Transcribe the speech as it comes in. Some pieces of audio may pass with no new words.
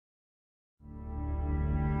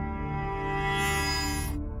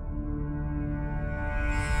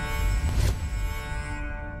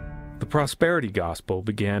prosperity gospel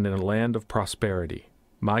began in a land of prosperity,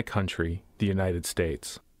 my country, the United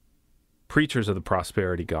States. Preachers of the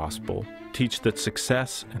prosperity gospel teach that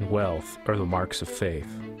success and wealth are the marks of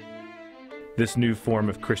faith. This new form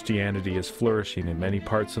of Christianity is flourishing in many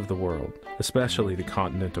parts of the world, especially the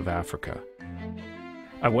continent of Africa.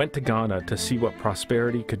 I went to Ghana to see what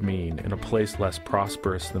prosperity could mean in a place less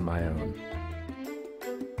prosperous than my own.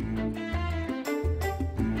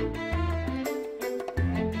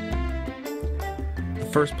 The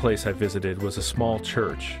first place I visited was a small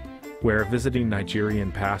church, where a visiting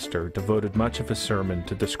Nigerian pastor devoted much of his sermon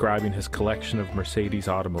to describing his collection of Mercedes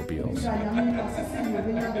automobiles.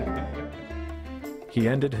 He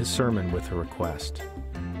ended his sermon with a request.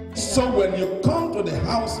 So when you come to the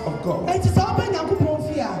house of God and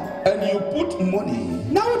you put money,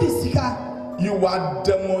 you are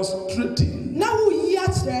demonstrating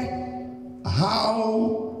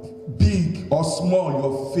how big or small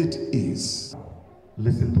your faith is.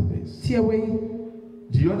 Listen to this. The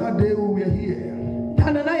other day we were here,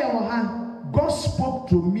 God spoke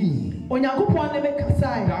to me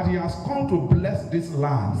that He has come to bless this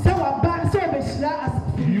land.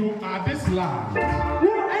 You are this land.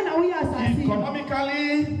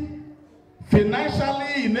 Economically,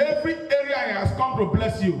 financially, in every area He has come to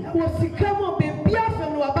bless you.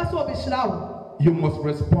 You must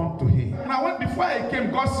respond to Him. Now, before I came,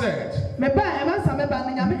 God said, make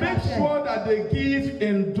sure that they give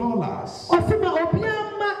in dollars. If you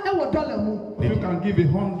can give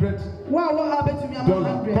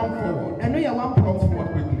 $100, come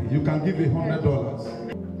forward quickly. You can give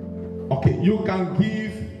 $100. Okay, you can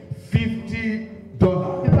give $50.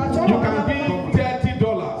 You can give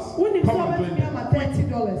 $30. Come on,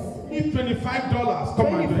 $20. Give $25. Come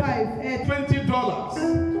on,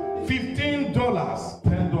 $20. $15,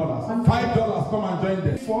 $10, $5, come and join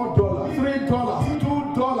them. $4, $3,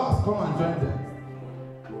 $2, come and join them.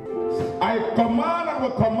 I command and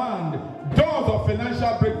will command doors of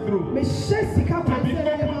financial breakthrough to be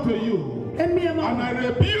open to you. And I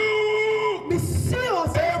rebuke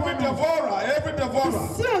every devourer, every devourer,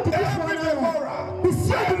 every devourer. I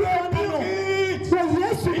rebuke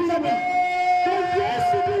it in the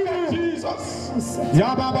name of Jesus.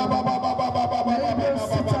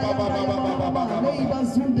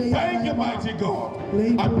 Thank you, mighty God.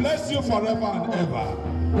 I bless you forever and ever.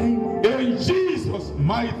 In Jesus'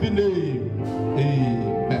 mighty name.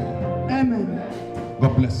 Amen. Amen.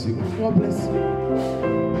 God bless you. God bless you.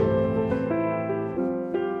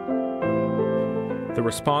 The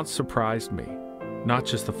response surprised me, not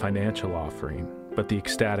just the financial offering, but the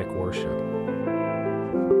ecstatic worship.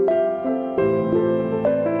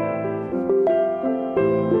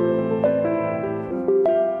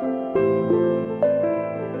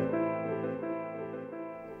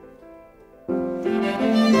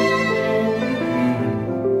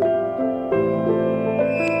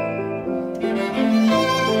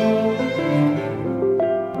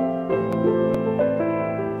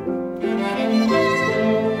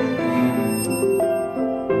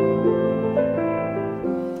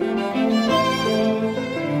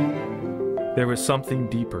 There was something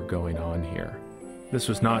deeper going on here. This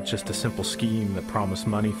was not just a simple scheme that promised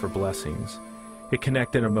money for blessings. It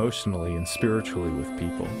connected emotionally and spiritually with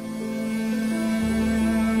people.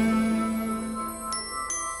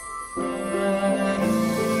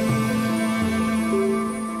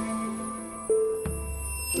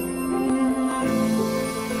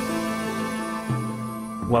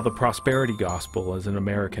 While the prosperity gospel is an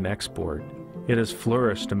American export, it has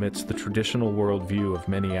flourished amidst the traditional worldview of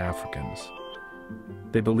many Africans.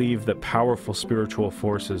 They believe that powerful spiritual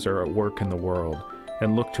forces are at work in the world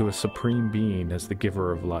and look to a supreme being as the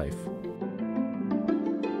giver of life.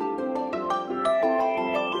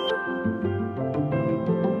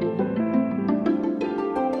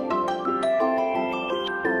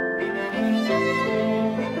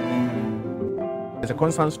 It's a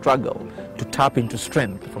constant struggle to tap into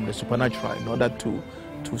strength from the supernatural in order to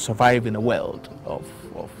survive in a world of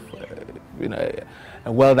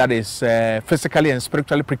a world that is physically and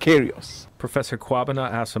spiritually precarious. Professor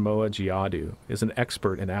Kwabena Asamoah Gyiadu is an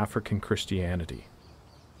expert in African Christianity.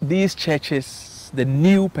 These churches, the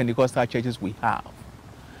new Pentecostal churches we have,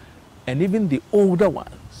 and even the older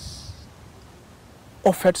ones,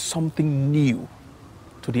 offered something new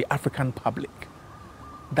to the African public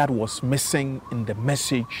that was missing in the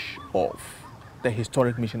message of the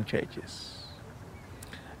historic mission churches.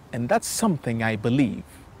 And that's something I believe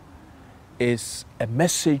is a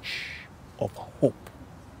message of hope.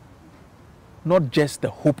 Not just the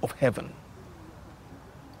hope of heaven,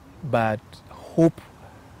 but hope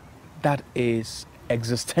that is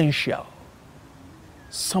existential,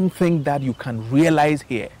 something that you can realize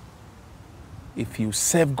here. If you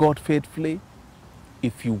serve God faithfully,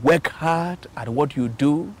 if you work hard at what you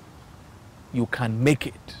do, you can make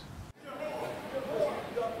it.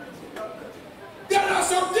 There are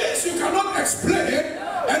some things you cannot explain,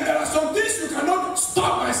 and there are some things you cannot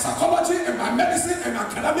stop by psychology and by medicine and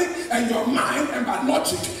academic and your mind and by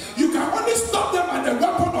logic. You can only stop them by the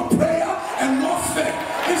weapon of prayer and not faith.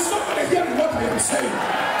 Is somebody hearing what I am saying?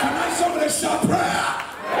 Can I somebody shout prayer?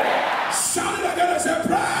 Shout it again and say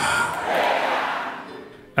prayer.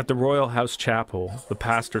 At the Royal House Chapel, the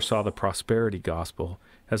pastor saw the prosperity gospel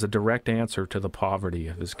as a direct answer to the poverty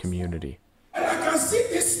of his community. And I can see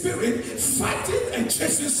this spirit fighting and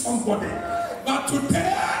chasing somebody. But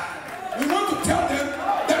today, we want to tell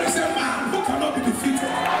them there is a man who cannot be defeated.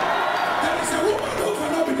 There is a woman who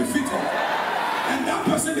cannot be defeated. And that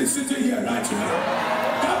person is sitting here right now.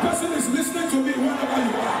 That person is listening to me wherever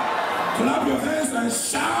you are. Clap your hands and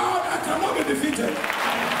shout, I cannot be defeated.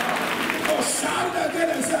 Or shout it again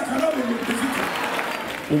and say, I cannot be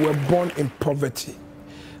defeated. We were born in poverty.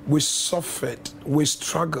 We suffered, we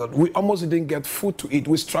struggled, we almost didn't get food to eat.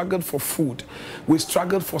 We struggled for food, we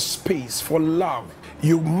struggled for space, for love.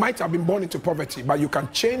 You might have been born into poverty, but you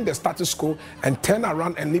can change the status quo and turn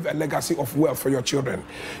around and leave a legacy of wealth for your children.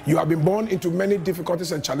 You have been born into many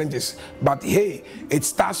difficulties and challenges, but hey, it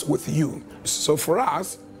starts with you. So for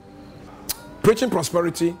us, preaching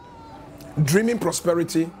prosperity, dreaming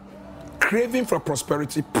prosperity, craving for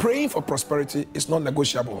prosperity, praying for prosperity is not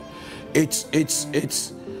negotiable. It's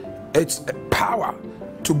a power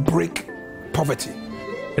to break poverty.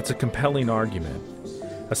 It's a compelling argument.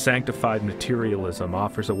 A sanctified materialism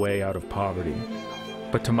offers a way out of poverty.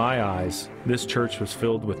 But to my eyes, this church was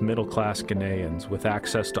filled with middle-class Ghanaians with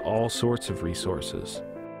access to all sorts of resources.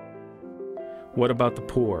 What about the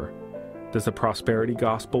poor? Does the prosperity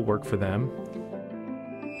gospel work for them?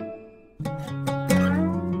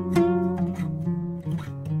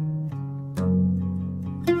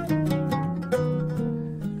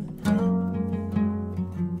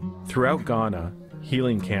 Throughout Ghana,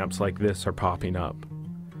 healing camps like this are popping up.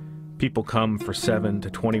 People come for 7 to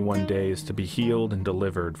 21 days to be healed and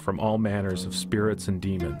delivered from all manners of spirits and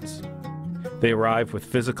demons. They arrive with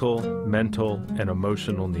physical, mental, and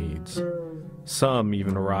emotional needs. Some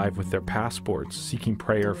even arrive with their passports seeking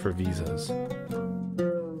prayer for visas.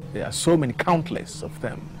 There are so many, countless of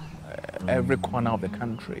them, every corner of the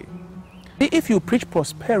country. If you preach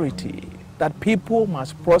prosperity, that people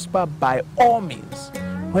must prosper by all means,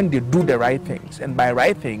 when they do the right things, and by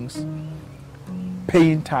right things,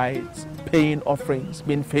 paying tithes, paying offerings,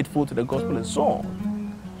 being faithful to the gospel and so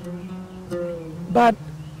on. But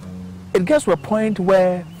it gets to a point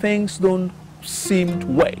where things don't seem to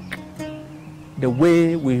work the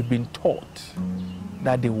way we've been taught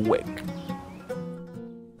that they work.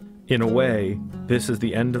 In a way, this is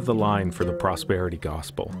the end of the line for the prosperity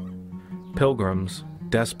gospel. Pilgrims,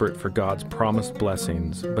 desperate for God's promised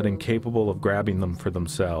blessings, but incapable of grabbing them for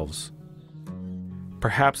themselves.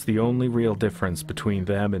 Perhaps the only real difference between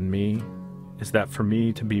them and me is that for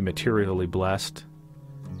me to be materially blessed,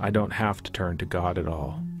 I don't have to turn to God at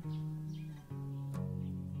all.